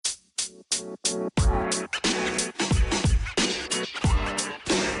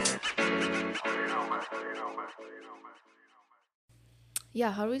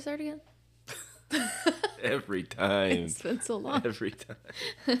Yeah, how do we start again? Every time. It's been so long. Every time.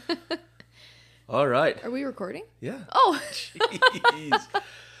 All right. Are we recording? Yeah. Oh. Jeez.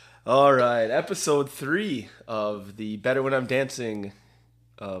 All right. Episode 3 of the Better When I'm Dancing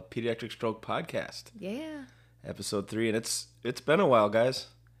Pediatric Stroke podcast. Yeah. Episode 3. And it's been a while, guys.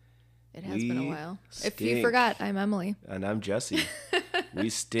 It has been a while. Stink. If you forgot, I'm Emily. And I'm Jesse. We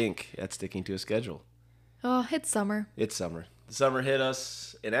stink at sticking to a schedule. Oh, it's summer. It's summer. The summer hit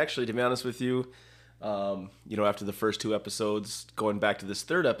us. And actually, to be honest with you, after the first 2 episodes, going back to this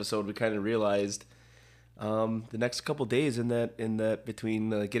 3rd episode, we kind of realized the next couple days in that between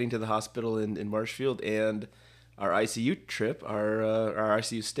getting to the hospital in Marshfield and our ICU trip, our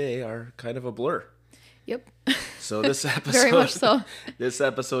ICU stay, are kind of a blur. Yep. So this episode, very much so. This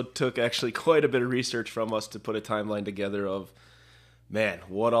episode took actually quite a bit of research from us to put a timeline together of, man,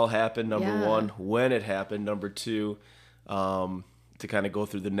 what all happened, number 1, when it happened, number 2, to kind of go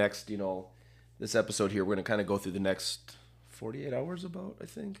through the next, this episode here, we're going to kind of go through the next 48 hours about, I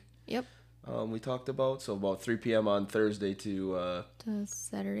think. Yep. We talked about, so about 3 p.m. on Thursday to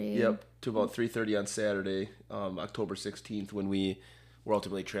Saturday. Yep, to about 3:30 on Saturday, October 16th, when we were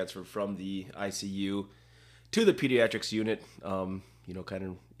ultimately transferred from the ICU to the pediatrics unit, kind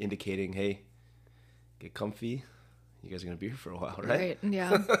of indicating, hey, get comfy. You guys are going to be here for a while, right? Right,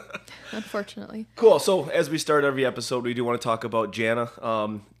 yeah. Unfortunately. Cool. So as we start every episode, we do want to talk about Jana.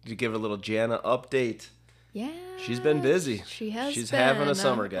 To give a little Jana update. Yeah. She's been busy. She's having a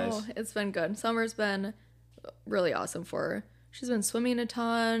summer, guys. Oh, it's been good. Summer's been really awesome for her. She's been swimming a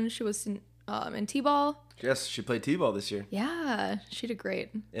ton. She was in T-ball. Yes, she played T-ball this year. Yeah, she did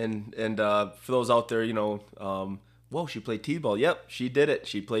great. And for those out there, whoa, she played T-ball. Yep, she did it.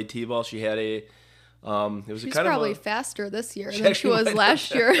 She played T-ball. She had a She's probably faster this year than she was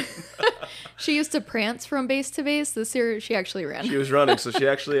last year. She used to prance from base to base. This year, she actually ran. She was running, so she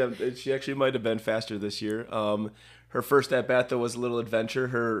actually might have been faster this year. Her first at bat though was a little adventure.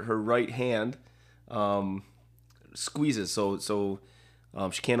 Her right hand squeezes, so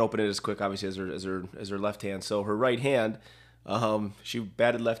she can't open it as quick, obviously, as her left hand. So her right hand, she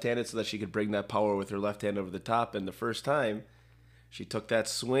batted left-handed so that she could bring that power with her left hand over the top. And the first time she took that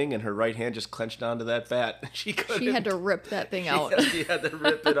swing, and her right hand just clenched onto that bat. She had to rip that thing out. She had to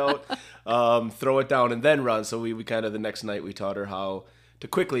rip it out, throw it down, and then run. So we kind of, the next night, we taught her how to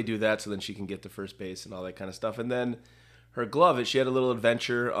quickly do that so then she can get to first base and all that kind of stuff. And then her glove, she had a little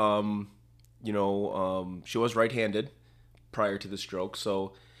adventure. She was right-handed prior to the stroke,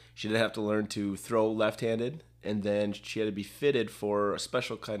 so she did have to learn to throw left-handed. And then she had to be fitted for a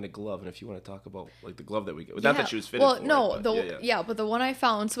special kind of glove. And if you want to talk about like the glove that we got, not that she was fitted for. Well, no, but the one I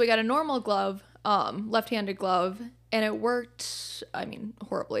found. So we got a normal glove, left-handed glove, and it worked. I mean,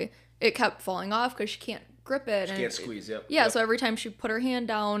 horribly. It kept falling off because she can't grip it. She can't squeeze. Yep. Yeah. Yep. So every time she put her hand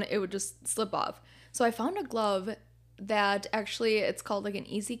down, it would just slip off. So I found a glove that actually it's called like an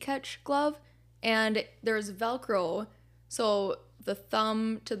easy catch glove, and there's Velcro. So the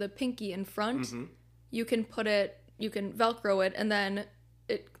thumb to the pinky in front. Mm-hmm. You can Velcro it, and then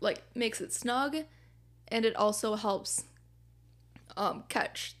it like makes it snug, and it also helps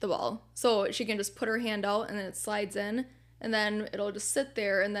catch the ball. So she can just put her hand out, and then it slides in, and then it'll just sit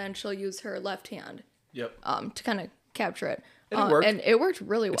there, and then she'll use her left hand. Yep. To kind of capture it. And it worked. And it worked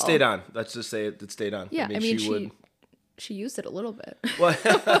really well. It stayed on. Let's just say it stayed on. Yeah, I mean she used it a little bit. Well,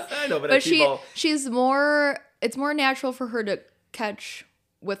 I know, but she's more. It's more natural for her to catch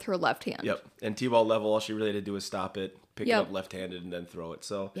with her left hand. Yep. And T-ball level, all she really had to do was stop it, pick it up left-handed, and then throw it.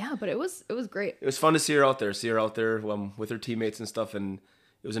 So yeah, but it was great. It was fun to see her out there with her teammates and stuff. And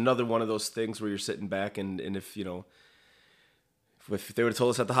it was another one of those things where you're sitting back and if if they would have told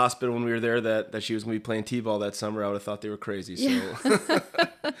us at the hospital when we were there that she was going to be playing T-ball that summer, I would have thought they were crazy. So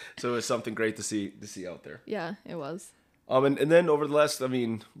so it was something great to see out there. Yeah, it was. And then over the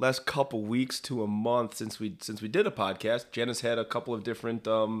last couple weeks to a month since we did a podcast, Jana's had a couple of different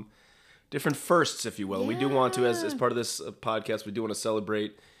firsts, if you will. Yeah. We do want to, as part of this podcast, we do want to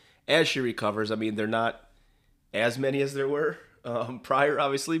celebrate as she recovers. I mean, they're not as many as there were prior,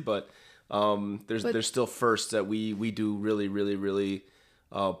 obviously, but there's still firsts that we do really, really, really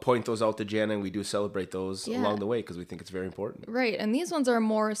point those out to Jana, and we do celebrate those along the way because we think it's very important. Right, and these ones are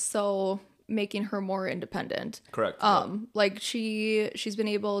more so making her more independent. Correct. Like she's been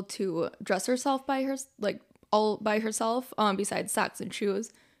able to dress herself all by herself, besides socks and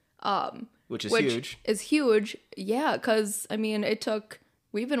shoes. Which is huge. Is huge. Yeah, because I mean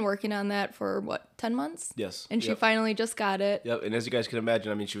we've been working on that for 10 months? Yes. And she finally just got it. Yep. And as you guys can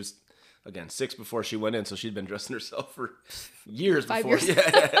imagine, I mean, she was again 6 before she went in, so she'd been dressing herself for years 5 before. years.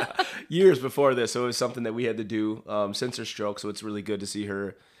 Yeah, years before this. So it was something that we had to do since her stroke. So it's really good to see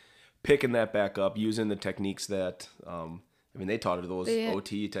her picking that back up, using the techniques that they taught her those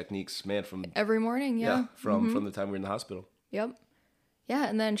OT techniques, man, from every morning. Yeah. From the time we were in the hospital. Yep. Yeah,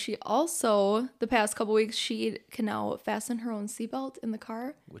 and then she also, the past couple weeks, she can now fasten her own seatbelt in the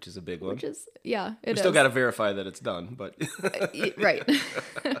car. Which is a big one. We still got to verify that it's done, but... Right.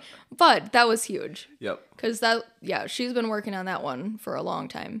 But that was huge. Yep. Because she's been working on that one for a long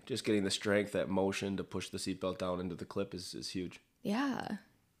time. Just getting the strength, that motion to push the seatbelt down into the clip is huge. Yeah.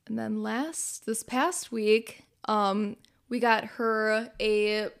 And then this past week, we got her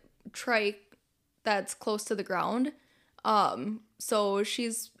a trike that's close to the ground. So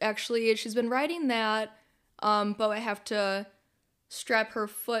she's been riding that, but I have to strap her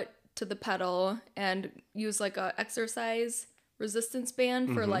foot to the pedal and use like a exercise resistance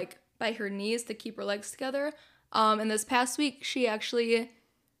band for like by her knees to keep her legs together. And this past week she actually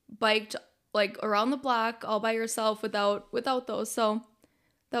biked like around the block all by herself without those. So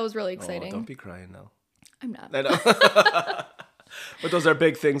that was really exciting. Oh, don't be crying now. I'm not. I know. But those are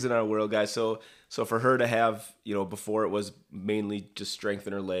big things in our world, guys. So for her to have, before it was mainly just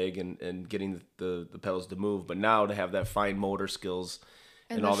strengthen her leg and getting the pedals to move, but now to have that fine motor skills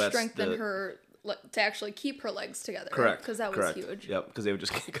and all that, strengthen her to actually keep her legs together. Correct. Because that was huge. Yep. Because they would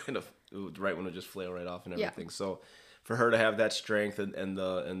just kind of right when it would just flail right off and everything. Yeah. So for her to have that strength and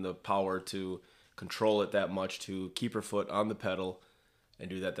the power to control it that much, to keep her foot on the pedal and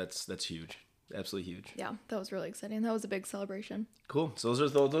do that's huge. Absolutely huge. Yeah, that was really exciting. That was a big celebration. Cool. So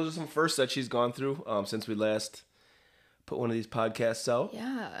those are some firsts that she's gone through since we last put one of these podcasts out.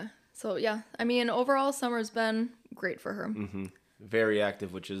 Yeah. So yeah, overall summer's been great for her. Mm-hmm. Very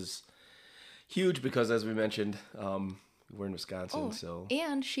active, which is huge because, as we mentioned, we're in Wisconsin.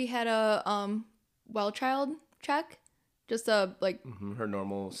 And she had a well child check, just a her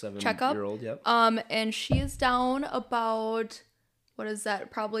normal 7-year-old. Checkup. Yep. And she is down about, what is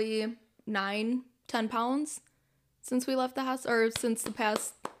that? Probably 9-10 pounds since we left the house, or since the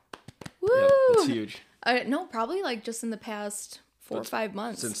past. Woo! Yep, it's huge. No, probably just in the past 4 or 5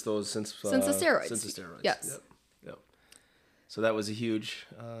 months. Since the steroids. Since the steroids. Yes. Yep. So that was a huge.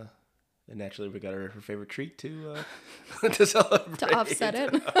 And naturally, we got her favorite treat to celebrate. To offset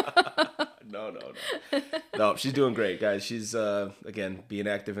it. No, she's doing great, guys. She's again being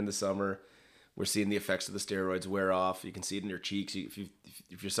active in the summer. We're seeing the effects of the steroids wear off. You can see it in her cheeks. If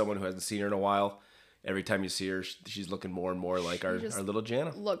you're someone who hasn't seen her in a while, every time you see her, she's looking more and more like our little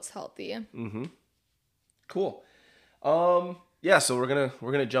Jana. Looks healthy. Mm-hmm. Cool. Yeah. So we're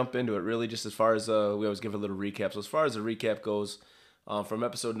gonna jump into it. Really, just as far as we always give a little recap. So as far as the recap goes, from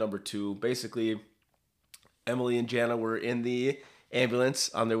episode number 2, basically, Emily and Jana were in the ambulance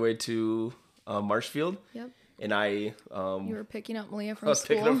on their way to Marshfield. Yep. And you were picking up Malia from school. I was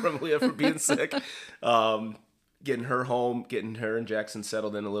picking up from Malia for being sick. Getting her home, getting her and Jackson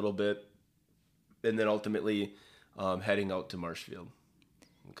settled in a little bit. And then ultimately heading out to Marshfield.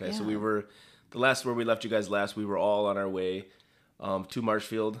 Okay, yeah. So we were, where we left you guys last, we were all on our way to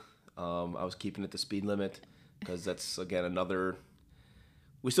Marshfield. I was keeping it the speed limit because that's, again, another...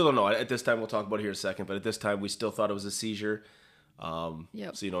 We still don't know. At this time, we'll talk about it here in a second. But at this time, we still thought it was a seizure.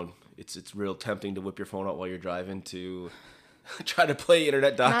 Yep. So, it's real tempting to whip your phone out while you're driving to try to play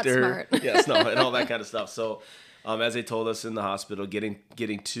internet doctor. Not smart. Yes, no, and all that kind of stuff. So, as they told us in the hospital, getting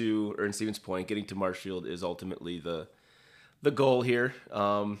to, or in Stevens Point, getting to Marshfield is ultimately the goal here.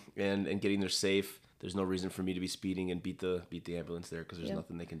 And getting there safe. There's no reason for me to be speeding and beat the ambulance there because there's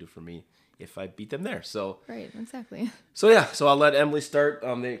nothing they can do for me if I beat them there. So right, exactly. So yeah, I'll let Emily start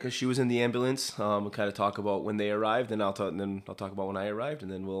because she was in the ambulance. We'll kind of talk about when they arrived, and I'll talk about when I arrived,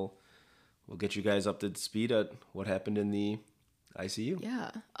 and then we'll get you guys up to speed at what happened in the ICU.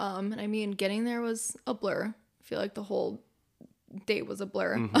 Yeah. Getting there was a blur. I feel like the whole date was a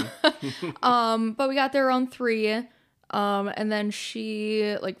blur. Mm-hmm. But we got there around 3. And then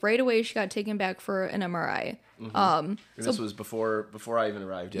she, right away, she got taken back for an MRI. Mm-hmm. And this was before I even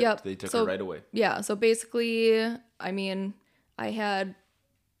arrived yet. Yep. They took her right away. Yeah. So basically, I had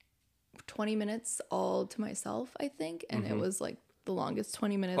 20 minutes all to myself, I think. And it was the longest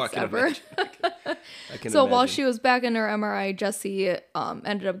 20 minutes ever. I can so imagine. While she was back in her MRI, Jessie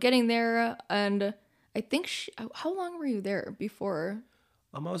ended up getting there. And I think how long were you there before?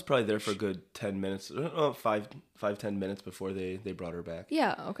 I was probably there for a good 10 minutes, 5-10 minutes before they brought her back.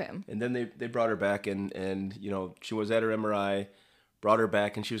 Yeah, okay. And then they brought her back and she was at her MRI, brought her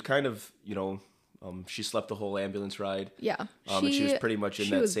back, and she was kind of, She slept the whole ambulance ride. Yeah. And she was pretty much in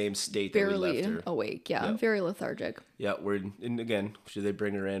that was same state that we left her. Awake. Yeah. Very lethargic. Yeah. And again, should they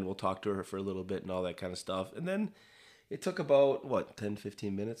bring her in? We'll talk to her for a little bit and all that kind of stuff. And then it took about, 10,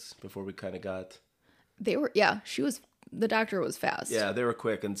 15 minutes before we kind of got... the doctor was fast. Yeah, they were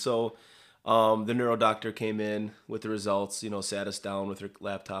quick. And so the neuro doctor came in with the results, sat us down with her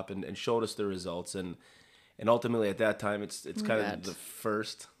laptop and showed us the results. And ultimately at that time, it's kind of the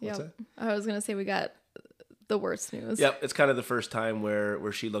first... What's that? I was going to say we got the worst news. Yep, it's kind of the first time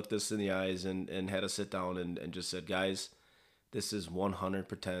where she looked us in the eyes and had us sit down and just said, guys, this is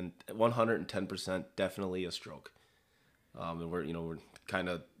 110% definitely a stroke. And we're kind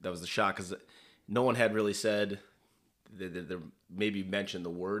of, that was the shock because no one had really said... They maybe mentioned the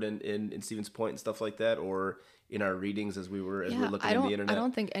word in Stevens Point and stuff like that, or in our readings as we were looking at the internet. I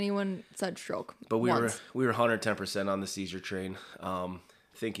don't think anyone said stroke. But we were 110% on the seizure train,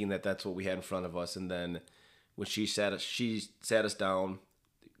 thinking that that's what we had in front of us. And then when she sat us down,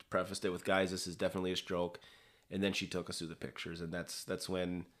 prefaced it with, guys, this is definitely a stroke. And then she took us through the pictures, and that's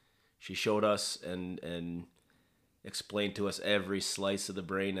when she showed us and explained to us every slice of the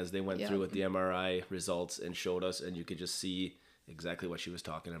brain as they went through with the MRI results and showed us, and you could just see exactly what she was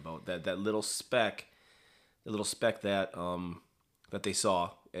talking about. That little speck, that they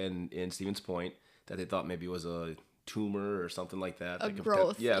saw in Stevens Point that they thought maybe was a tumor or something like that. A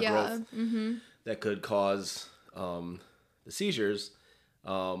growth. Growth. Mm-hmm. That could cause the seizures.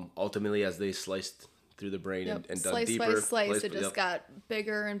 Ultimately, as they sliced through the brain and dug slice deeper. By slice, it just got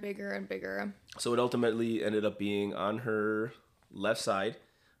bigger and bigger and bigger. So it ultimately ended up being on her left side,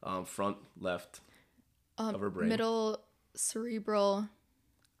 front left of her brain. Middle cerebral.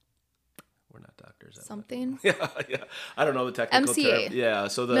 We're not doctors. Something. Yeah. I don't know the technical MCA. term. Yeah.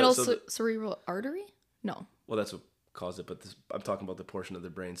 So the middle cerebral artery. No. Well, that's what caused it, but I'm talking about the portion of the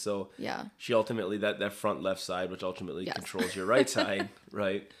brain. So yeah, she ultimately that front left side, which ultimately controls your right side,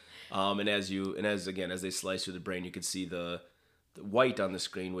 right? And as they slice through the brain, you can see the white on the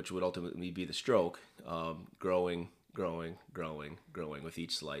screen, which would ultimately be the stroke, growing with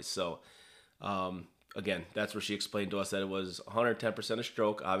each slice. So, again, that's where she explained to us that it was 110% a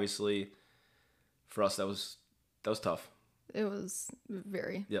stroke. Obviously, for us, that was tough. It was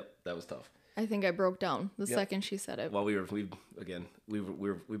very. Yep, that was tough. I think I broke down the second she said it. Well, we've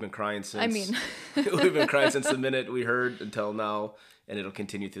been crying since. I mean, we've been crying since the minute we heard until now, and it'll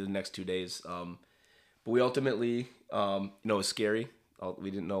continue through the next 2 days. But we ultimately, it was scary. We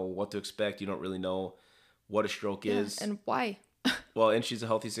didn't know what to expect. You don't really know what a stroke is and why. Well, and she's a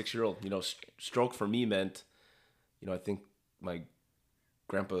healthy 6-year-old. Stroke for me meant, I think my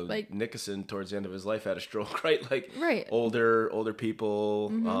grandpa Nickerson towards the end of his life had a stroke, right? Right. Older people,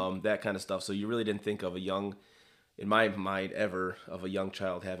 that kind of stuff. So you really didn't think of in my mind ever, of a young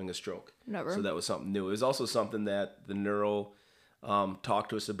child having a stroke. Never. So that was something new. It was also something that the neuro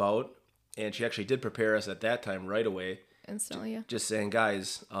talked to us about, and she actually did prepare us at that time right away. Instantly, yeah. Just saying,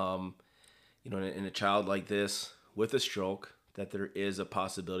 guys, in a child like this with a stroke, that there is a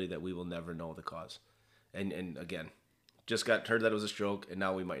possibility that we will never know the cause. And again, just heard that it was a stroke, and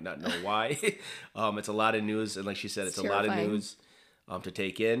now we might not know why. It's a lot of news, and like she said, it's a lot of news to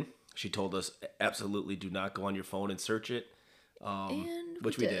take in. She told us absolutely do not go on your phone and search it,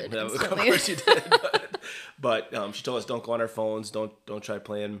 which we did. Of course you did. But she told us don't go on our phones. Don't try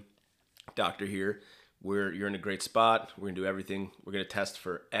playing doctor here. You're in a great spot. We're gonna do everything. We're gonna test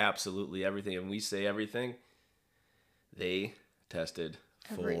for absolutely everything, and we say everything. They tested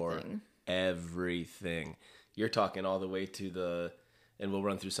for everything. You're talking all the way to and we'll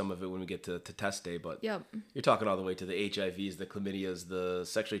run through some of it when we get to test day, but yep. You're talking all the way to the HIVs, the chlamydias, the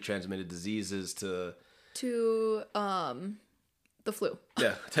sexually transmitted diseases, to the flu.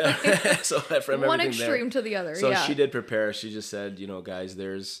 Yeah. So from one everything extreme there. To the other. So she did prepare. She just said, guys,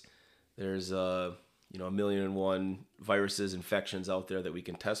 there's 1,000,001 viruses, infections out there that we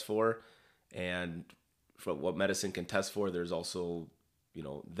can test for, and for what medicine can test for, there's also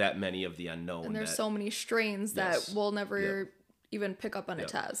that many of the unknown. And there's so many strains that we'll never even pick up on a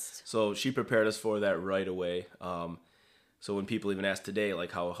test. So she prepared us for that right away. So when people even ask today,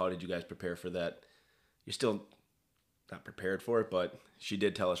 like, how did you guys prepare for that? You're still not prepared for it, but she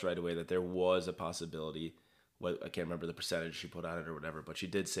did tell us right away that there was a possibility. I can't remember the percentage she put on it or whatever, but she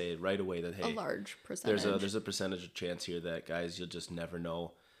did say right away that, hey, a large percentage. There's a percentage of chance here that, guys, you'll just never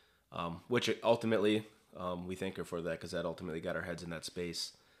know. Which ultimately we thank her for that, because that ultimately got our heads in that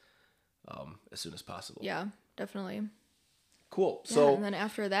space as soon as possible. Yeah, definitely. Cool. Yeah, so and then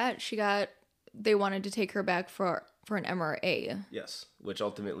after that, they wanted to take her back for an MRA. Yes, which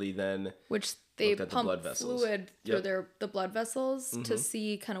ultimately then they pump fluid through the blood vessels to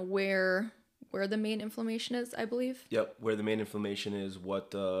see kind of where where the main inflammation is, I believe. Yep, where the main inflammation is,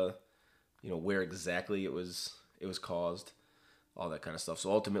 what where exactly it was caused, all that kind of stuff.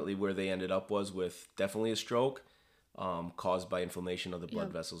 So ultimately, where they ended up was with definitely a stroke, caused by inflammation of the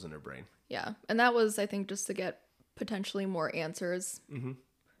blood vessels in her brain. Yeah, and that was, I think, just to get potentially more answers. Mm-hmm.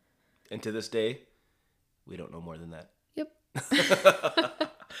 And to this day, we don't know more than that. Yep.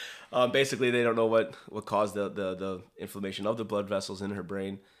 Basically, they don't know what caused the inflammation of the blood vessels in her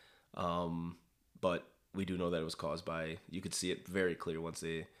brain, but we do know that it was caused by. You could see it very clear once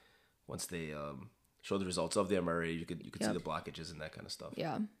they show the results of the MRI. You could see the blockages and that kind of stuff.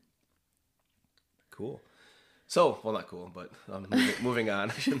 Yeah. Cool. So, well, not cool, but moving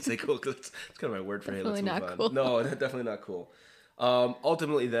on. I shouldn't say cool because it's kind of my word for hey, let's move on. Cool. No, definitely not cool.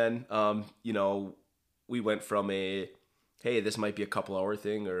 Ultimately, then, we went from a, hey, this might be a couple hour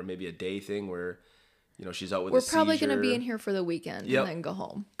thing or maybe a day thing where, she's out with a seizure. We're probably going to be in here for the weekend and then go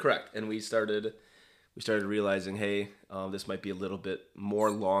home. Correct. And we started realizing, hey, this might be a little bit more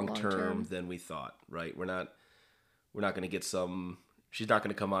long-term than we thought, right? We're not going to get she's not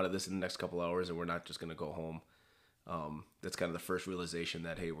going to come out of this in the next couple hours and we're not just going to go home. That's kind of the first realization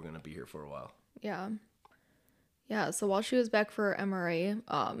that, hey, we're going to be here for a while. Yeah. Yeah. So while she was back for her MRA,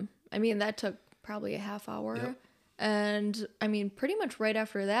 that took probably a half hour. Yep. And pretty much right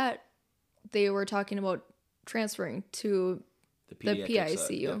after that, they were talking about transferring to the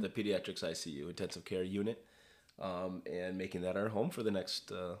PICU. The pediatrics ICU, intensive care unit, and making that our home for the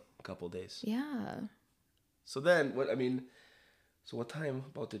next couple of days. Yeah. So then, what time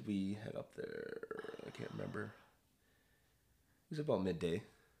about did we head up there? I can't remember. It was about midday.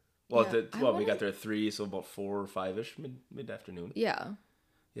 Well, we got there at 3, so about 4 or 5-ish, mid-afternoon. Yeah.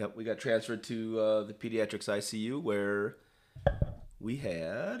 Yep, we got transferred to the pediatrics ICU where we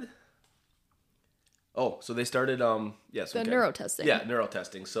had... Oh, so they started, neuro testing. Yeah, neuro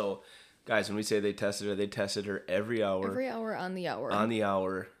testing. So, guys, when we say they tested her every hour. Every hour on the hour. On the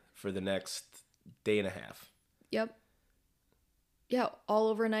hour for the next day and a half. Yep. Yeah, all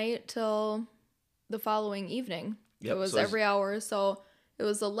overnight till the following evening. Yep, it was every hour. So it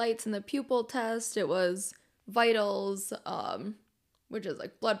was the lights and the pupil test. It was vitals, which is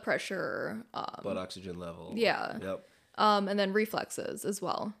like blood pressure. Blood oxygen level. Yeah. Yep. And then reflexes as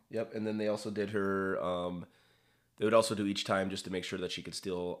well. Yep. And then they also did her, they would also do each time just to make sure that she could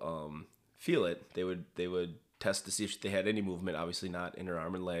still feel it. They would test to see if they had any movement, obviously not in her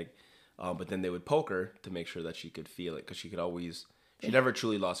arm and leg. But then they would poke her to make sure that she could feel it because she never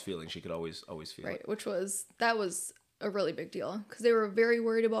truly lost feeling. She could always feel it. Right, that was a really big deal because they were very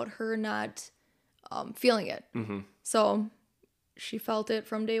worried about her not feeling it. Mm-hmm. So she felt it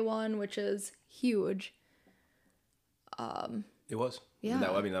from day one, which is huge. It was. Yeah.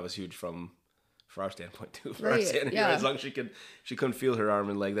 That was huge for our standpoint too. For right. our standpoint, yeah. As long as she couldn't feel her arm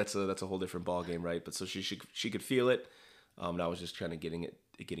and leg, that's a whole different ball game, right? But so she could feel it. And I was just trying to getting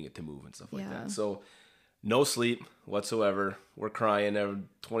it to move and stuff like that. So no sleep whatsoever. We're crying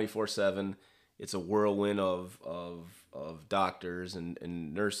 24/7. It's a whirlwind of doctors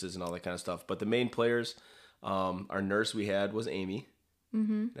and nurses and all that kind of stuff. But the main players, our nurse we had was Amy.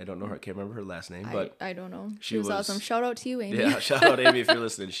 Mm-hmm. I don't know her. I can't remember her last name, but I don't know. She was awesome. Shout out to you, Amy. Yeah, shout out Amy if you're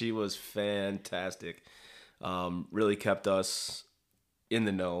listening. She was fantastic. Really kept us in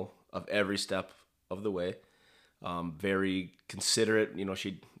the know of every step of the way. Very considerate.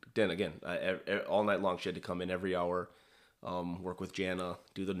 She then again all night long. She had to come in every hour, work with Jana,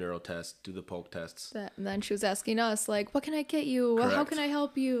 do the neuro test, do the poke tests. And then she was asking us like, "What can I get you? Correct. How can I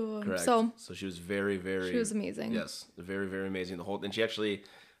help you?" Correct. So she was very, very. She was amazing. Yes, very, very amazing. And she actually,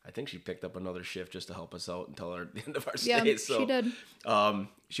 I think she picked up another shift just to help us out until the end of our stay. Yeah, so, she did.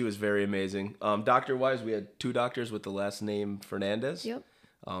 She was very amazing. Doctor wise, we had 2 doctors with the last name Fernandez. Yep.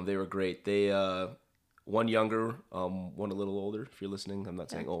 They were great. They one younger, one a little older. If you're listening, I'm not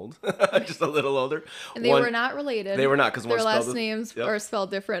saying old, just a little older. And they were not related. They were not because their last names are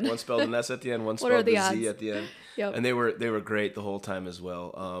spelled different. One spelled an S at the end, one spelled the Z at the end. Yep. And they were great the whole time as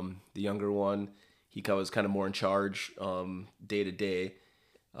well. The younger one, he was kind of more in charge day to day,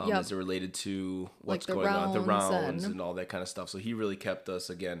 as it related to what's going on, the rounds and all that kind of stuff. So he really kept us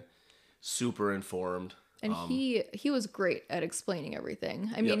again super informed. And he was great at explaining everything.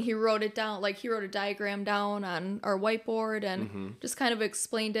 He wrote it down, he wrote a diagram down on our whiteboard and just kind of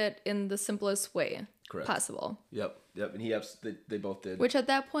explained it in the simplest way possible. Yep. And they both did. Which at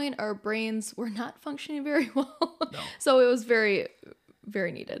that point, our brains were not functioning very well. No. So it was very,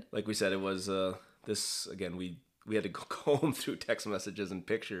 very needed. Like we said, it was this, again, we had to go comb through text messages and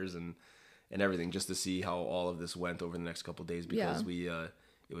pictures and everything just to see how all of this went over the next couple of days because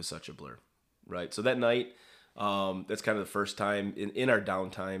it was such a blur. Right. So that night, that's kind of the first time in our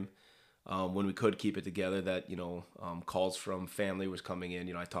downtime. when we could keep it together, that, calls from family was coming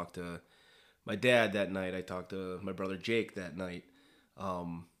in. I talked to my dad that night. I talked to my brother Jake that night.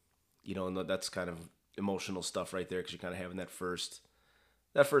 And that's kind of emotional stuff right there, because you're kind of having that first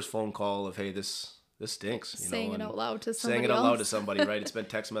phone call of, hey, this stinks. Saying it out loud to somebody Saying it out loud to somebody, right? It's been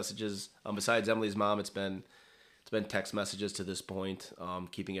text messages. Besides Emily's mom, it's been text messages to this point,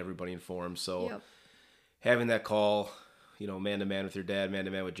 keeping everybody informed. So Yep. having that call, man to man with your dad, man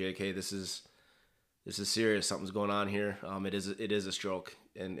to man with Jake, hey, this is serious. Something's going on here. It is a stroke,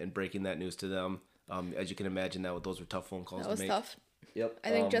 and breaking that news to them. As you can imagine, those were tough phone calls to make. That was tough. Yep. I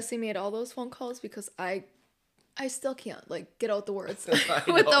think Jesse made all those phone calls because I still can't get out the words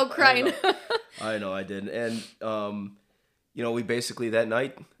know, without crying. I know I did. And, we basically that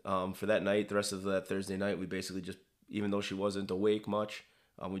night, for that night, the rest of that Thursday night, we basically just, even though she wasn't awake much,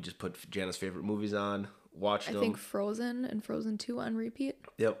 we just put Jana's favorite movies on, watched them. I think Frozen and Frozen 2 on repeat.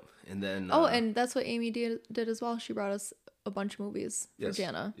 Yep. And then... and that's what Amy did as well. She brought us a bunch of movies for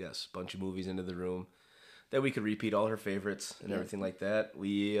Jana. Yes, a bunch of movies into the room that we could repeat all her favorites and everything like that.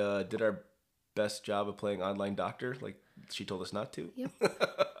 We did our best job of playing online doctor, like she told us not to. Yep.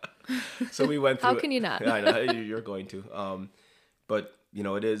 So we went through How can you not? I know, you're going to. But,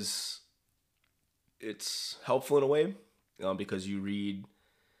 it's helpful in a way, because you read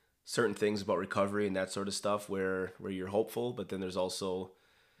certain things about recovery and that sort of stuff where you're hopeful, but then there's also,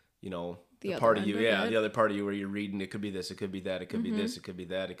 the part of you, the other part of you where you're reading, it could be this, it could be that, it could be this, it could be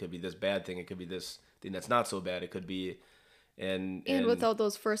that, it could be this bad thing, it could be this thing that's not so bad, it could be, and without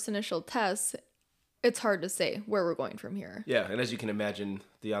those first initial tests, it's hard to say where we're going from here. Yeah, and as you can imagine,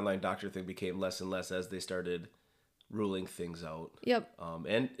 the online doctor thing became less and less as they started ruling things out. Yep.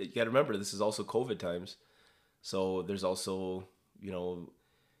 And you got to remember, this is also COVID times, so there's also,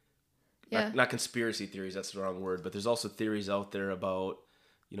 not conspiracy theories, that's the wrong word, but there's also theories out there about,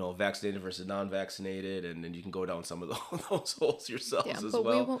 vaccinated versus non-vaccinated, and then you can go down some of those holes yourselves as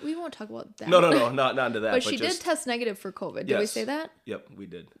well. But we won't talk about that. No, not into that. But she did test negative for COVID. Did we say that? Yep, we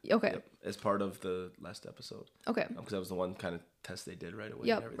did. Okay. Yep, as part of the last episode. Okay. Because that was the one kind of test they did right away.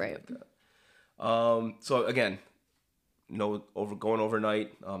 Yep, and everything right. like that. So again, going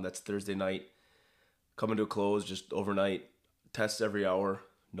overnight. That's Thursday night. Coming to a close, just overnight. Tests every hour.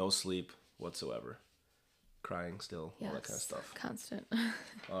 No sleep whatsoever. Crying still, all that kind of stuff. Constant.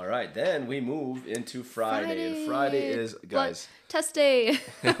 All right, then we move into Friday. And Friday is, guys, test day.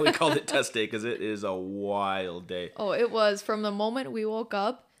 We called it test day because it is a wild day. Oh, it was from the moment we woke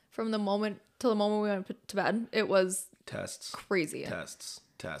up, till the moment we went to bed. It was tests, crazy. Tests.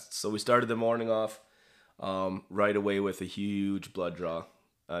 So we started the morning off right away with a huge blood draw.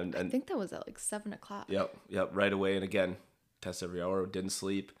 And I think that was at 7 o'clock. Yep, right away. And again, tests every hour. Didn't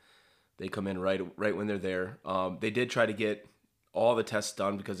sleep. They come in right when they're there. They did try to get all the tests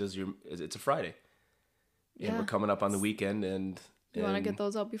done because it's a Friday, and we're coming up on the weekend, and you want to get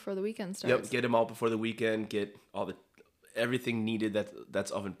those out before the weekend starts. Yep, get them out before the weekend. Get everything needed that's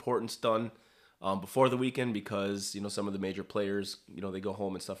of importance done before the weekend, because some of the major players they go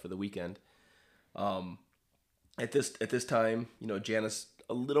home and stuff for the weekend. At this time, Janice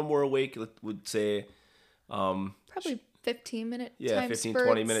a little more awake, would say. Probably 15-minute 15,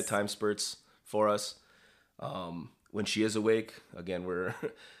 20-minute time spurts for us. When she is awake, again,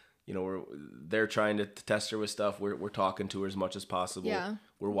 they're trying to test her with stuff. We're talking to her as much as possible. Yeah.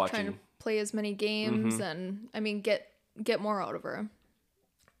 We're watching. Trying to play as many games and, get more out of her.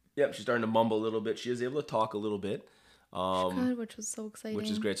 Yep, she's starting to mumble a little bit. She is able to talk a little bit. Good, which was so exciting. Which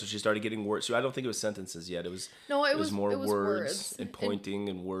is great. So she started getting words. So I don't think it was sentences yet. It was more words words and pointing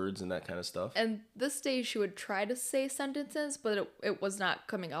and words and that kind of stuff. And this day she would try to say sentences, but it was not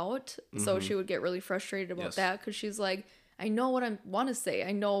coming out. So she would get really frustrated about that, because she's like, I know what I want to say.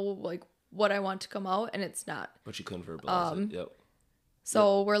 I know what I want to come out, and it's not. But she couldn't verbalize it. Yep.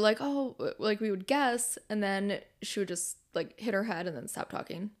 So we're like, we would guess, and then she would just hit her head and then stop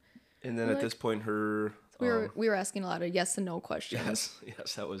talking. And then at this point, her... We were asking a lot of yes and no questions.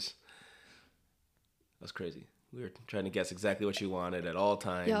 Yes, that was crazy. We were trying to guess exactly what she wanted at all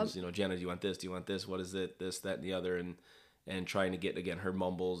times. Yep. Jana, do you want this? Do you want this? What is it? This, that, and the other, and trying to get again her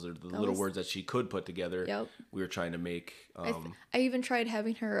mumbles or the little words that she could put together. Yep. We were trying to make. I even tried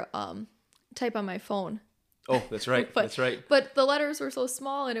having her type on my phone. Oh, that's right. That's right. But the letters were so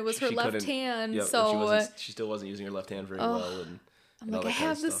small, and it was her left hand, so she still wasn't using her left hand very well. And I'm like, I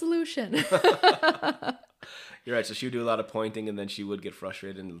have the solution. You're right. So she would do a lot of pointing, and then she would get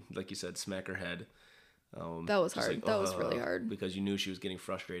frustrated and, like you said, smack her head. That was hard. That was really hard. Because you knew she was getting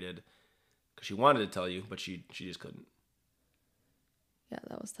frustrated because she wanted to tell you, but she just couldn't. Yeah,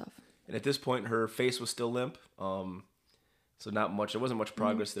 that was tough. And at this point, her face was still limp. So not much. There wasn't much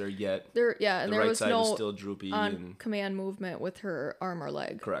progress there yet. And The there right was side no was still droopy and command movement with her arm or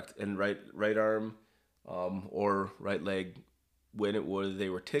leg. correct. And right arm, or right leg, when they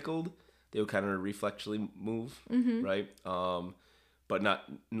were tickled, they would kind of reflexively move, right? But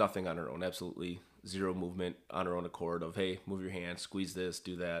nothing on her own. Absolutely zero movement on her own accord of, hey, move your hand, squeeze this,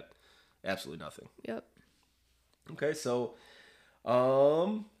 do that. Absolutely nothing. Yep. Okay, so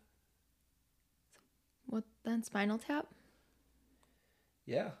What then? Spinal tap?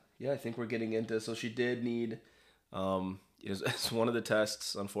 yeah, I think we're getting into. So she did need, as one of the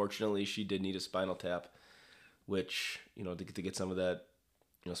tests. Unfortunately, she did need a spinal tap, which to get some of that,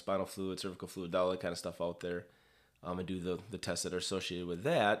 spinal fluid, cervical fluid, all that kind of stuff out there, and do the tests that are associated with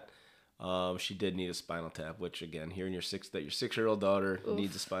that. She did need a spinal tap, which again, hearing your 6-year-old daughter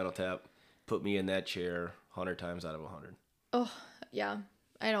needs a spinal tap, put me in that chair 100 times out of 100. Oh yeah.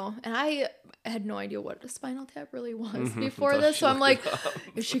 I know. And I had no idea what a spinal tap really was before this. So I'm like,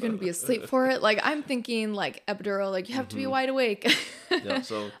 is she going to be asleep for it? Like, I'm thinking like epidural, like you have to be wide awake. Yeah,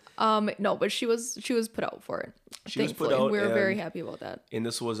 so no, but she was put out for it. she was put out. We were very happy about that. And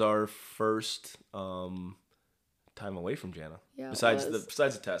this was our first time away from Jana. Yeah, besides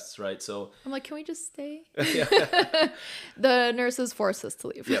the tests, right? So I'm like, can we just stay? yeah. The nurses forced us to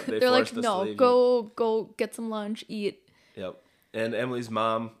leave. Yeah, They're like, no, go get some lunch, eat. Yep. And Emily's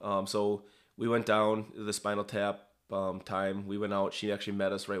mom, so we went down the spinal tap time. We went out. She actually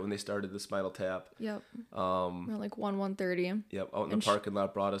met us right when they started the spinal tap. Yep. Around like 1:30. Yep. Out in the parking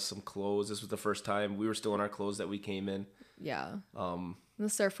lot, brought us some clothes. This was the first time we were still in our clothes that we came in. Yeah.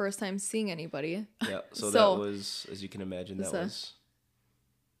 This is our first time seeing anybody. Yeah. So that was, as you can imagine, that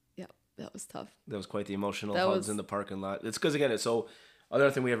was tough. That was quite the emotional hugs in the parking lot. It's because again, another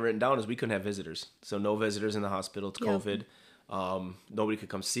thing we have written down is we couldn't have visitors. So no visitors in the hospital. It's COVID. Nobody could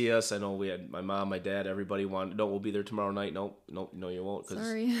come see us. I know we had my mom, my dad, everybody wanted. No, we'll be there tomorrow night. No, you won't.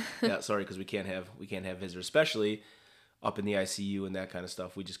 Sorry. Sorry, because we can't have visitors, especially up in the ICU and that kind of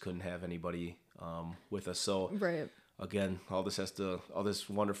stuff. We just couldn't have anybody with us. So right. Again, all this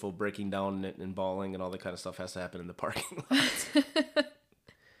wonderful breaking down and bawling and all that kind of stuff has to happen in the parking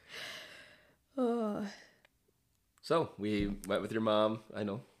lot. So we met with your mom. I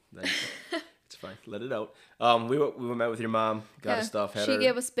know. It's fine. Let it out. We met with your mom. Got us stuff. She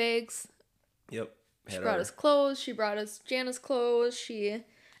gave us bags. Yep. She brought us clothes. She brought us Jana's clothes. I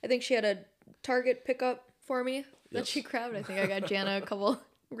think she had a Target pickup for me that she grabbed. I think I got Jana a couple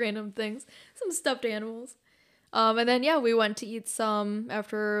random things, some stuffed animals. And then we went to eat some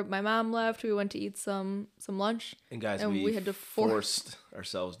after my mom left. We went to eat some lunch. And guys, we had to forced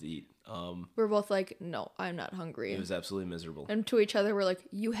ourselves to eat. We're both like, no, I'm not hungry. It was absolutely miserable. And to each other, we're like,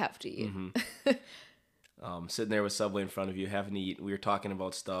 you have to eat. Sitting there with Subway in front of you, having to eat. We were talking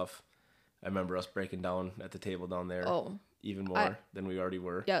about stuff. I remember us breaking down at the table down there. Oh, even more than we already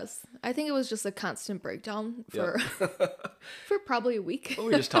were. Yes, I think it was just a constant breakdown for for probably a week. We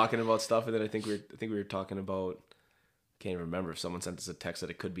were just talking about stuff, and then I think we were talking about. Can't even remember if someone sent us a text that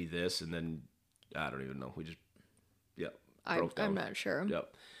it could be this, and then I don't even know. We just broke down. I'm not sure.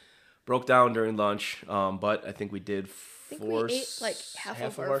 Yep. Broke down during lunch, but I think we did force we ate like half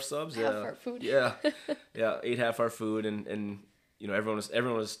of our subs. Half our food. Ate half our food, and everyone was,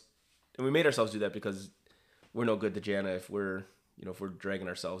 and we made ourselves do that because we're no good to Jana if we're dragging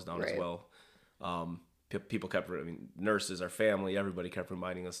ourselves down as well. People kept, nurses, our family, everybody kept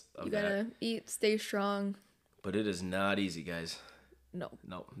reminding us of that. You gotta eat, stay strong. But it is not easy, guys. No,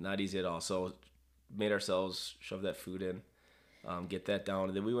 not easy at all. So made ourselves shove that food in. Get that down,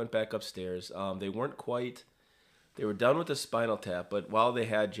 and then we went back upstairs. They were done with the spinal tap, but while they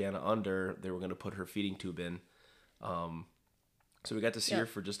had Jana under, they were going to put her feeding tube in. So we got to see her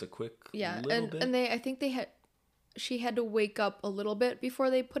for just a quick little bit. And she had to wake up a little bit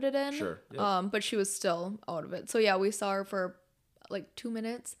before they put it in. Sure. Yep. But she was still out of it. So we saw her for like 2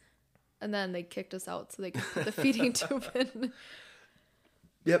 minutes, and then they kicked us out so they could put the feeding tube in.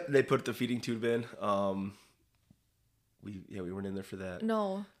 Yep, they put the feeding tube in. We weren't in there for that.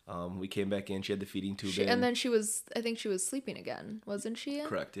 No. We came back in. She had the feeding tube in. And then I think she was sleeping again, wasn't she?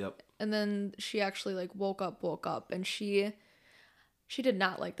 Correct. Yep. And then she actually woke up, and she did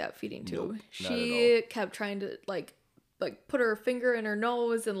not like that feeding tube. Nope, she kept trying to put her finger in her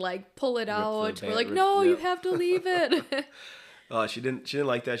nose and pull it out. We're like, no, you have to leave it. She didn't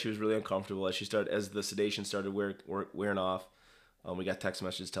like that. She was really uncomfortable as the sedation started wearing off. We got text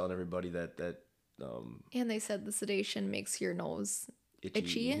messages telling everybody that. And they said the sedation makes your nose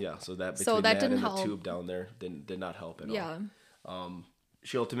itchy. Yeah, so that didn't and help. The tube down there did not help at all. Yeah.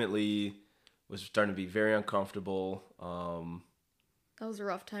 She ultimately was starting to be very uncomfortable. That was a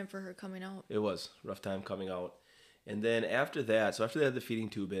rough time for her coming out. It was a rough time coming out, And then after that, so after they had the feeding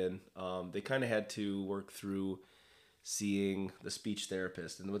tube in, they kind of had to work through seeing the speech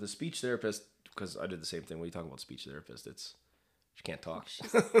therapist. And with a speech therapist, because I did the same thing. When you talk about speech therapist, she can't talk.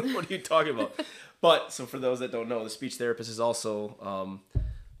 What are you talking about? But so for those that don't know, the speech therapist is also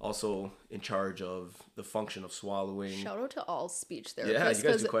in charge of the function of swallowing. Shout out to all speech therapists. Yeah, you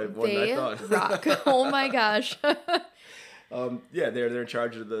guys do quite more than I thought. Rock. Oh my gosh. They're in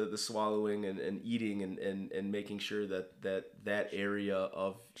charge of the swallowing and eating and making sure that area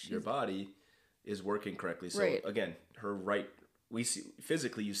of your body is working correctly. So right. Again, we see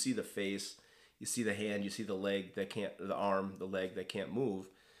physically, you see the face, you see the hand, you see the leg the arm, the leg that can't move,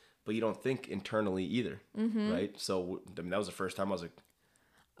 but you don't think internally either, right? So I mean, that was the first time I was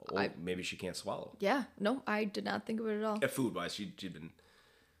like, maybe she can't swallow. Yeah, no, I did not think of it at all. Food wise, she'd been,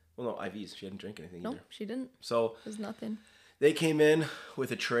 well, no, IVs. She didn't drink anything either. No, she didn't. So it was nothing. They came in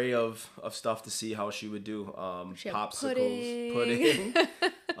with a tray of stuff to see how she would do. Popsicles, pudding,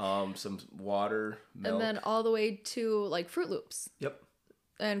 some water, milk. And then all the way to like Fruit Loops. Yep.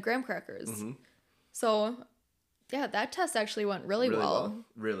 And graham crackers. Mm-hmm. So, yeah, that test actually went really well.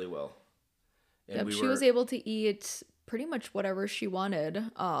 Really well. And she was able to eat pretty much whatever she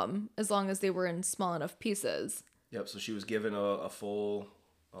wanted, as long as they were in small enough pieces. Yep, so she was given a full,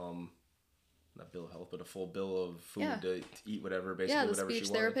 not bill of health, but a full bill of food to eat whatever, basically whatever she wanted. Yeah, the speech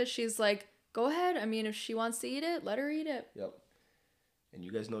therapist, she's like, go ahead. I mean, if she wants to eat it, let her eat it. Yep. And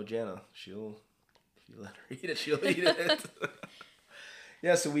you guys know Jana. If you let her eat it, she'll eat it.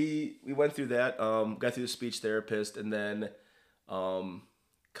 Yeah, so we went through that, got through the speech therapist, and then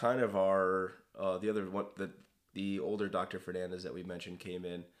kind of the other one, the older Dr. Fernandez that we mentioned came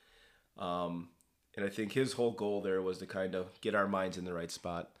in. And I think his whole goal there was to kind of get our minds in the right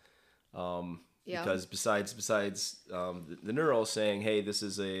spot. Because besides the neuro saying, hey, this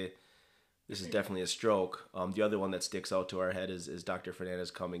is definitely a stroke. The other one that sticks out to our head is Dr.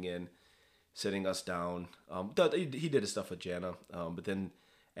 Fernandez coming in, sitting us down. He did his stuff with Jana, but then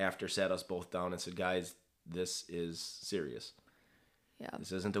after sat us both down and said, guys, this is serious. Yeah.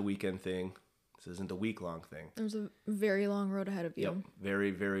 This isn't a weekend thing. This isn't a week-long thing. There's a very long road ahead of you. Yep,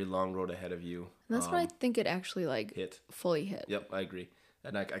 very, very long road ahead of you. And that's what I think it actually fully hit. Yep, I agree.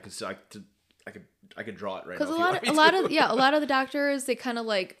 And I could draw it right now. Because a lot of the doctors, they kind of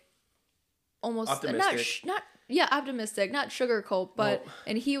like almost optimistic. Optimistic, not sugarcoat, but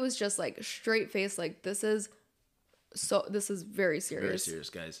and he was just like straight face, like this is very serious. Very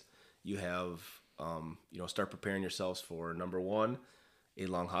serious, guys. You have start preparing yourselves for, number 1, a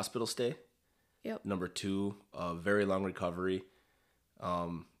long hospital stay. Yep. Number 2, a very long recovery,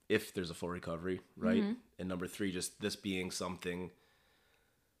 if there's a full recovery, right? Mm-hmm. And number 3, just this being something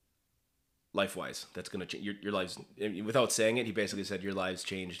life-wise that's going to change your lives. Without saying it, he basically said your lives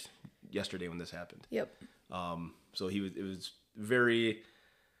changed yesterday when this happened. Yep. So it was very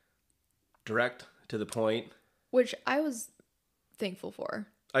direct, to the point, which I was thankful for.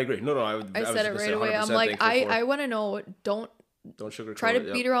 I agree. No, I said it right away. I'm like, I want to know. Don't sugarcoat. Try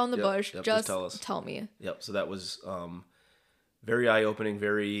to beat around the bush. Yep, just tell us. Tell me. Yep. So that was very eye-opening.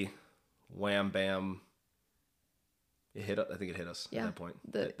 Very wham bam. I think it hit us at that point.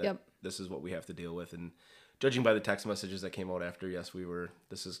 This is what we have to deal with, and judging by the text messages that came out after, yes, we were.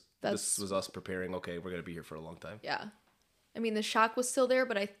 This was us preparing. Okay, we're gonna be here for a long time. Yeah, I mean the shock was still there,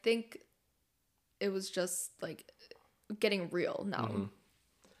 but I think it was just like getting real now.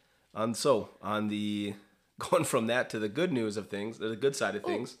 Mm-hmm. Going from that to the good news of things, the good side of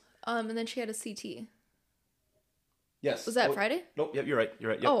things. And then she had a CT. Yes. Was that Friday? Nope. Yep. You're right.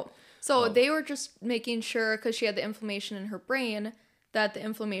 Yep. Oh, so they were just making sure, because she had the inflammation in her brain, that the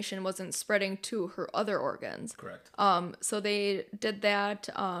inflammation wasn't spreading to her other organs. Correct. So they did that.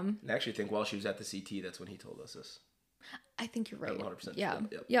 And I actually think while she was at the CT, that's when he told us this. I think you're right. 100%. Yeah.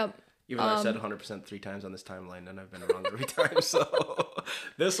 Yep. Even though I said 100% 3 times on this timeline, and I've been wrong 3 times. So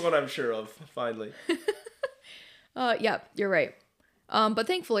this one I'm sure of, finally. Yeah, you're right. But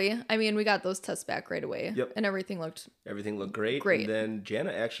thankfully, I mean, we got those tests back right away. Yep. And everything looked great. And then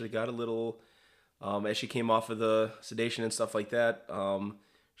Jana actually got a little, as she came off of the sedation and stuff like that,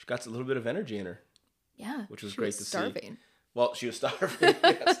 she got a little bit of energy in her. Yeah. Which was great to starving. See. Well, she was starving,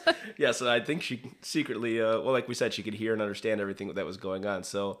 yes. Yes, and I think she secretly, like we said, she could hear and understand everything that was going on.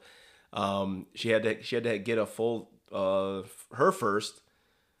 So she had to get a full, her first,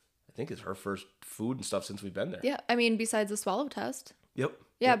 I think it's her first food and stuff since we've been there. Yeah, I mean, besides the swallow test. Yep.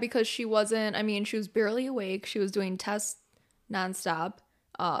 Yeah, because she was barely awake. She was doing tests nonstop.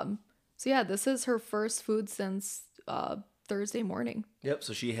 So yeah, this is her first food since Thursday morning. Yep,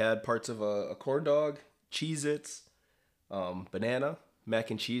 so she had parts of a corn dog, Cheez-Its, banana,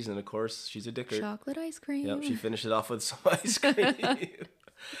 mac and cheese, and of course she's a dicker. Chocolate ice cream. Yep, she finished it off with some ice cream.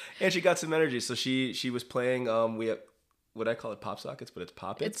 And she got some energy. So she was playing, we have, what I call it, pop sockets, but it's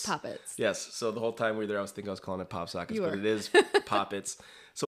poppets. It's poppets. Yes. So the whole time we were there, I was thinking I was calling it pop sockets, but it is poppets.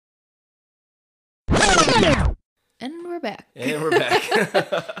 So. And we're back.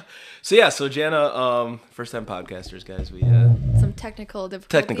 So Jana, first time podcasters, guys. We some technical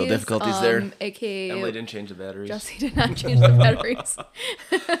difficulties. There. AKA Emily didn't change the batteries. Jesse did not change the batteries.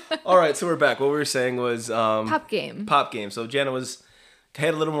 All right, so we're back. What we were saying was Pop game. So Jana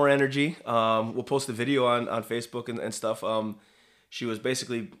had a little more energy. We'll post the video on Facebook and stuff. She was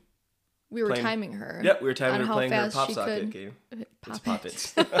basically we were timing her. Yep, we were timing her playing her pop socket game. It's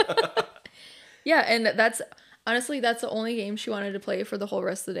poppets. Yeah, and that's the only game she wanted to play for the whole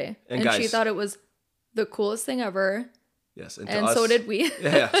rest of the day. And guys, she thought it was the coolest thing ever. Yes, and so did we.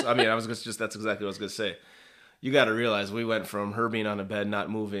 Yeah, I mean, that's exactly what I was going to say. You got to realize we went from her being on a bed, not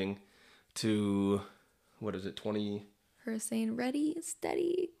moving, to, what is it, 20... Her saying, ready,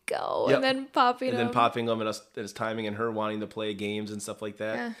 steady, go, yep. and then popping them. And then popping them, and us timing, and her wanting to play games and stuff like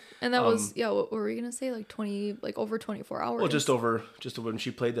that. Yeah, and that was, what were we going to say, over 24 hours? Well, just when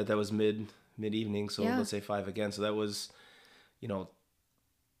she played that was mid-evening, so let's say 5 again. So that was,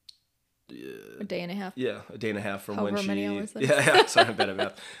 a day and a half. Yeah, a day and a half from however when she. Many hours that yeah, sorry, I'm bad at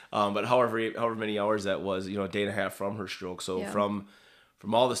math. But however many hours that was, a day and a half from her stroke. So from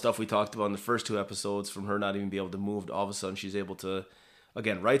all the stuff we talked about in the first 2 episodes, from her not even be able to move, to all of a sudden she's able to,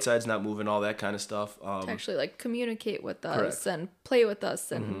 again, right side's not moving, all that kind of stuff. To actually communicate with us correct. And play with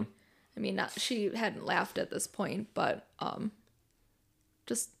us, and I mean, she hadn't laughed at this point, but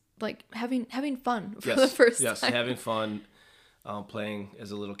just having fun for the first time. Yes, having fun. Playing as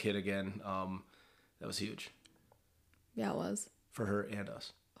a little kid again, that was huge. Yeah, it was. For her and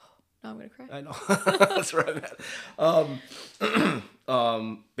us. Now I'm going to cry. I know. That's where I'm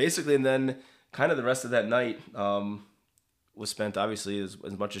at. Basically, and then kind of the rest of that night was spent, obviously, as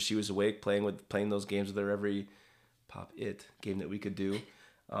much as she was awake, playing those games with her, every pop-it game that we could do.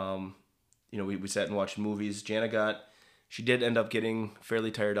 We sat and watched movies. She did end up getting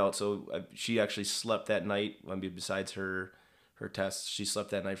fairly tired out, so she actually slept that night. I mean, besides her tests, she slept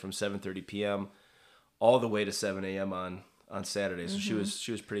that night from 7:30 p.m. all the way to 7 a.m. on Saturday. So she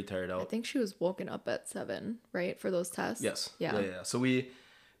was pretty tired out. I think she was woken up at 7, right, for those tests. Yes. Yeah. So we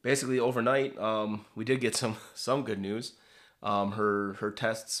basically overnight, we did get some good news. Her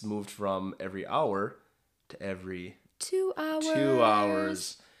tests moved from every hour to every 2 hours. 2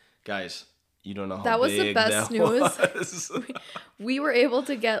 hours, guys. You don't know how that was big the best news. Was. We were able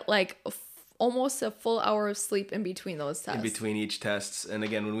to get almost a full hour of sleep in between those tests. In between each tests. And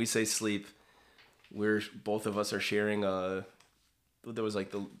again, when we say sleep, both of us are sharing there was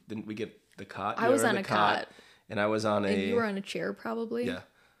didn't we get the cot? I was on a cot. And I was on and you were on a chair probably. Yeah.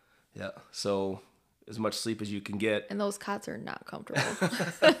 Yeah. So as much sleep as you can get. And those cots are not comfortable.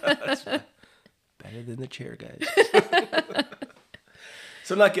 That's better than the chair, guys.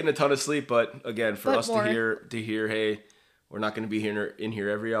 So not getting a ton of sleep, but again, for us to hear, hey, we're not going to be in here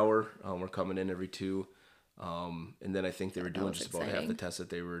every hour. We're coming in every 2. And then I think they were doing just about half the tests that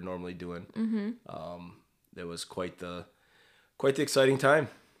they were normally doing. Mm-hmm. It was quite the exciting time.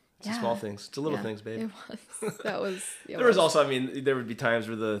 It's the small things. It's the little things, babe. It was. That was. There was also, there would be times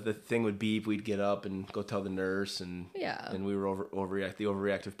where the thing would beep. We'd get up and go tell the nurse, and we were the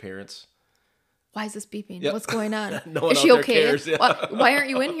overreactive parents. Why is this beeping? Yep. What's going on? No one is she okay? Cares, yeah. Why aren't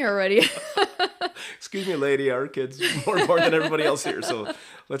you in here already? Excuse me, lady. Our kid's more important than everybody else here. So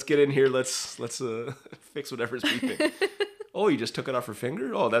let's get in here. Let's fix whatever's beeping. Oh, you just took it off her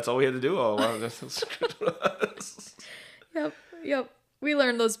finger? Oh, that's all we had to do? Oh, wow. Yep. We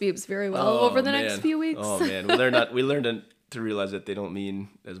learned those beeps very well over the next few weeks. Oh, man. Well, they're not. We learned to realize that they don't mean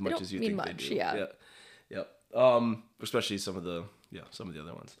as much as you think much, they do. Yeah. Yep. Especially some of the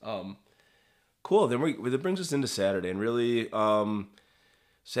other ones. Cool. Then that brings us into Saturday, and really,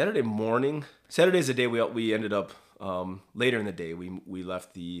 Saturday morning. Saturday's the day we ended up later in the day. We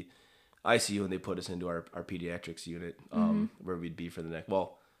left the ICU and they put us into our pediatrics unit where we'd be for the next.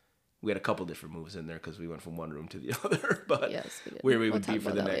 Well, we had a couple different moves in there because we went from one room to the other, but yes, we did. Where we would be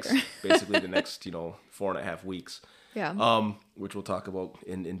for the next, basically the next 4.5 weeks. Yeah. Which we'll talk about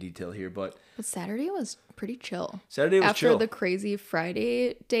in detail here, but Saturday was pretty chill. Saturday was chill. After the crazy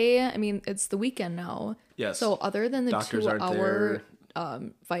Friday day, I mean, it's the weekend now. Yes. So other than the Doctors 2-hour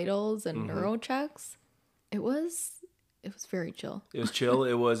vitals and neuro checks, it was very chill. It was chill.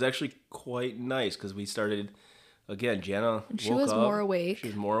 It was actually quite nice because we started again. Jana she was more awake. She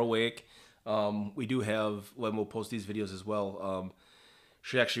was more awake. We do have when we'll post these videos as well.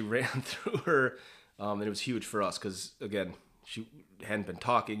 She actually ran through her. And it was huge for us because, again, she hadn't been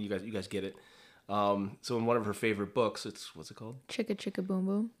talking. You guys get it. So in one of her favorite books, what's it called? Chicka Chicka Boom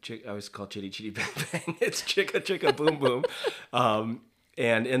Boom. I always call Chitty Chitty Bang Bang. It's Chicka Chicka Boom Boom.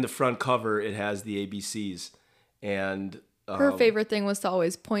 And in the front cover, it has the ABCs. And her favorite thing was to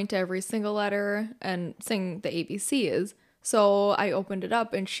always point to every single letter and sing the ABCs. So I opened it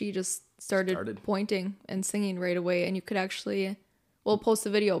up and she just started pointing and singing right away. And you could actually, we'll post a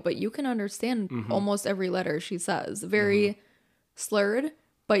video, but you can understand almost every letter she says. Very slurred,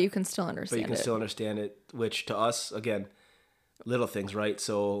 but you can still understand it. Which to us, again, little things, right?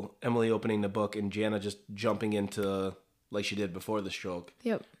 So Emily opening the book and Jana just jumping into, like she did before the stroke.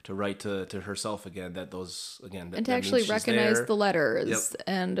 Yep. To write to herself again, and to actually recognize the letters. Yep.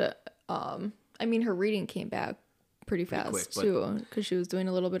 And I mean, her reading came back pretty fast too, because she was doing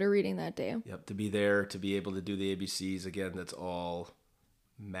a little bit of reading that day. Yep. To be there, to be able to do the ABCs again, that's all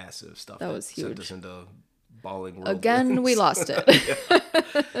massive stuff. That was huge. Sent us into bawling world. Again, we lost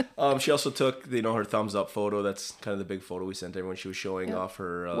it. She also took, her thumbs up photo. That's kind of the big photo we sent everyone. She was showing off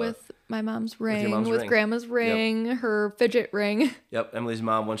her with my mom's ring, with grandma's ring, her fidget ring. Yep. Emily's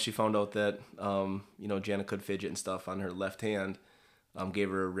mom, once she found out that Jana could fidget and stuff on her left hand, gave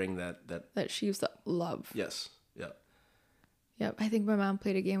her a ring that she used to love. Yes. Yep. Yep. I think my mom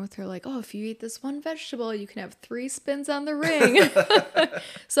played a game with her like, oh, if you eat this one vegetable, you can have 3 spins on the ring.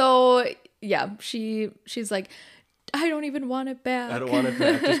 So yeah, she's like, I don't even want it back. I don't want it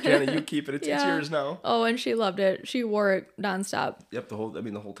back. Just Jana, you keep it. It's yours now. Oh, and she loved it. She wore it nonstop. Yep. The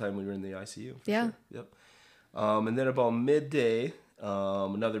whole time we were in the ICU. Yeah. Sure. Yep. And then about midday,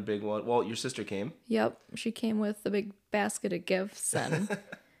 another big one. Well, your sister came. Yep. She came with a big basket of gifts and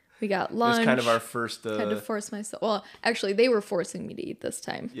we got lunch. It was kind of our first. Had to force myself. Well, actually, they were forcing me to eat this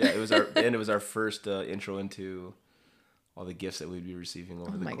time. Yeah, it was our first intro into all the gifts that we'd be receiving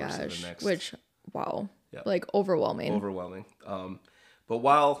over the course of the next. Which, wow. Yep. Like overwhelming. But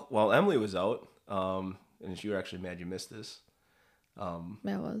while Emily was out, and you were actually mad you missed this. I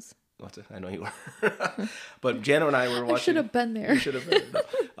was. I know you were. But Jana and I were watching. I should have been there. You should have been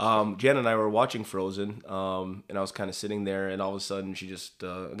there. Jana and I were watching Frozen, and I was kind of sitting there, and all of a sudden she just,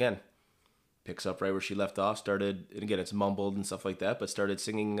 again, picks up right where she left off, started, and again, it's mumbled and stuff like that, but started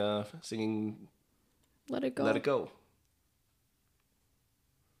singing Let It Go. Let It Go.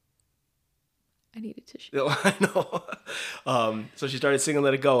 I need a tissue. Oh, I know. So she started singing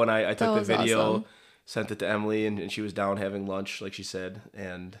Let It Go, and I took the video, awesome. Sent it to Emily, and she was down having lunch, like she said,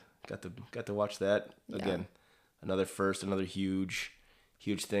 and got to watch that. Again, another huge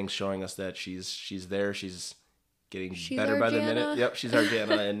thing showing us that she's there, she's getting better by the minute. Yep, she's our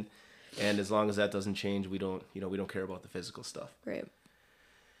Jana, and as long as that doesn't change, we don't care about the physical stuff. Great.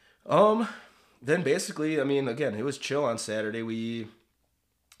 Then basically, I mean, again, it was chill on Saturday. We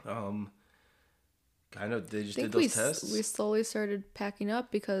they just did those tests. We slowly started packing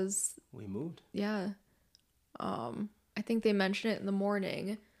up because we moved. Yeah. I think they mentioned it in the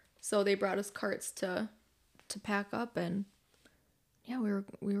morning. So they brought us carts to pack up, and yeah, we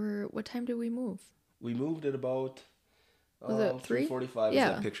were what time did we move? We moved at about was it 3:45 yeah.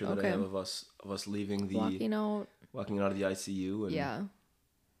 Is that picture that I have of us leaving walking out of the ICU, and yeah. And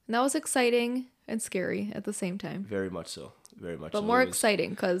that was exciting and scary at the same time. Very much so. Very much but so. More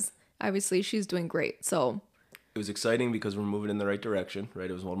exciting because obviously she's doing great. So it was exciting because we're moving in the right direction, right?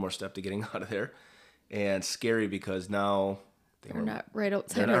 It was one more step to getting out of there. And scary because now they're not right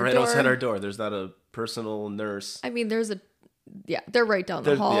outside outside our door. There's not a personal nurse. I mean, they're right down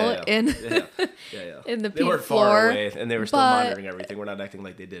the hall in the they P weren't floor, far away, and they were still monitoring everything. We're not acting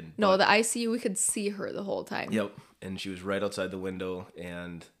like they didn't. No, the ICU, we could see her the whole time. Yep, and she was right outside the window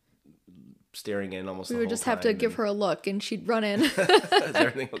and staring in almost. We the would whole just have to give her a look, and she'd run in. Is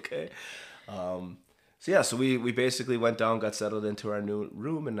everything okay? So we basically went down, got settled into our new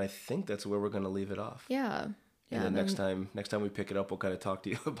room, and I think that's where we're going to leave it off. Yeah. And then next time we pick it up, we'll kind of talk to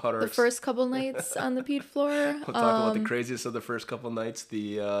you about the first couple nights on the ped floor. We'll talk about the craziest of the first couple nights.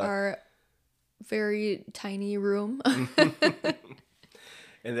 Our very tiny room.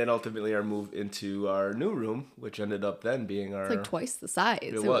 And then ultimately our move into our new room, which ended up then being our... It's like twice the size.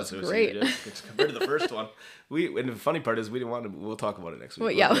 It was great. It's compared to the first one. And the funny part is we didn't want to... We'll talk about it next week.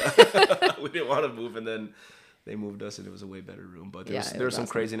 Well, yeah. We didn't want to move, and then they moved us, and it was a way better room. But there was some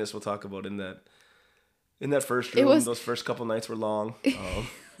craziness we'll talk about in that first room. Those first couple nights were long.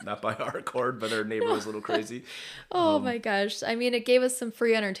 Not by our accord, but our neighbor was a little crazy. Oh my gosh. I mean, it gave us some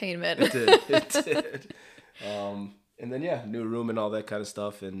free entertainment. It did. And then new room and all that kind of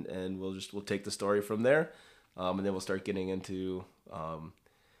stuff, and we'll take the story from there, and then we'll start getting into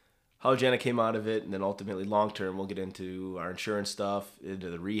how Jana came out of it, and then ultimately long term we'll get into our insurance stuff, into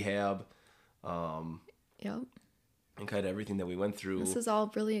the rehab. Yep. and kind of everything that we went through. This is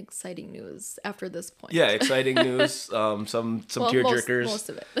all really exciting news after this point. Yeah, exciting news. Some tearjerkers. Most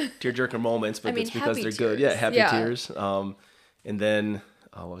of it. Tearjerker moments, but it's because they're tears. good. Yeah, happy tears. And then,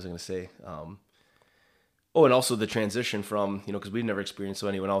 what was I going to say? And also the transition from, because we've never experienced, so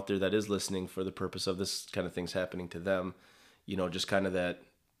anyone out there that is listening for the purpose of this kind of things happening to them, just kind of that,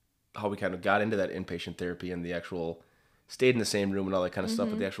 how we kind of got into that inpatient therapy and the actual, stayed in the same room and all that kind of stuff,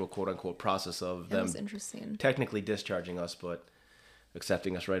 but the actual quote unquote process of them was interesting. Technically discharging us, but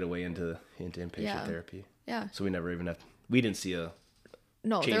accepting us right away into inpatient therapy. Yeah. So we didn't see a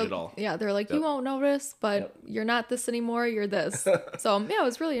change at all. Yeah, they're like, you won't notice, but you're not this anymore, you're this. So, yeah, it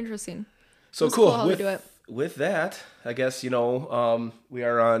was really interesting. So cool. How they do it. With that, I guess, we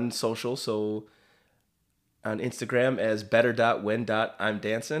are on social, so on Instagram as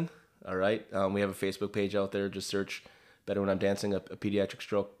better.when.imdancing. All right. We have a Facebook page out there. Just search Better When I'm Dancing, a pediatric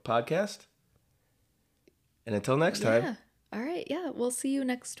stroke podcast. And until next time. All right. Yeah. We'll see you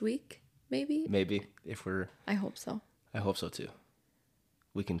next week, maybe. Maybe, I hope so. I hope so too.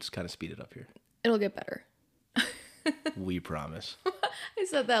 We can just kind of speed it up here. It'll get better. We promise. I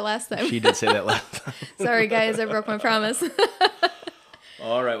said that last time. She did say that last time. Sorry, guys. I broke my promise.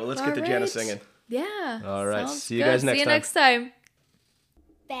 All right. Well, let's get to Jana singing. Yeah. All right. See you guys next time. See you next time.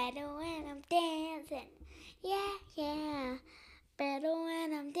 Better when I'm dancing. Yeah, yeah. Better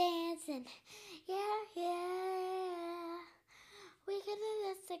when I'm dancing. Yeah, yeah. We can do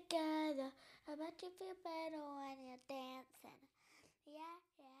this together. I bet you feel better when you're dancing. Yeah.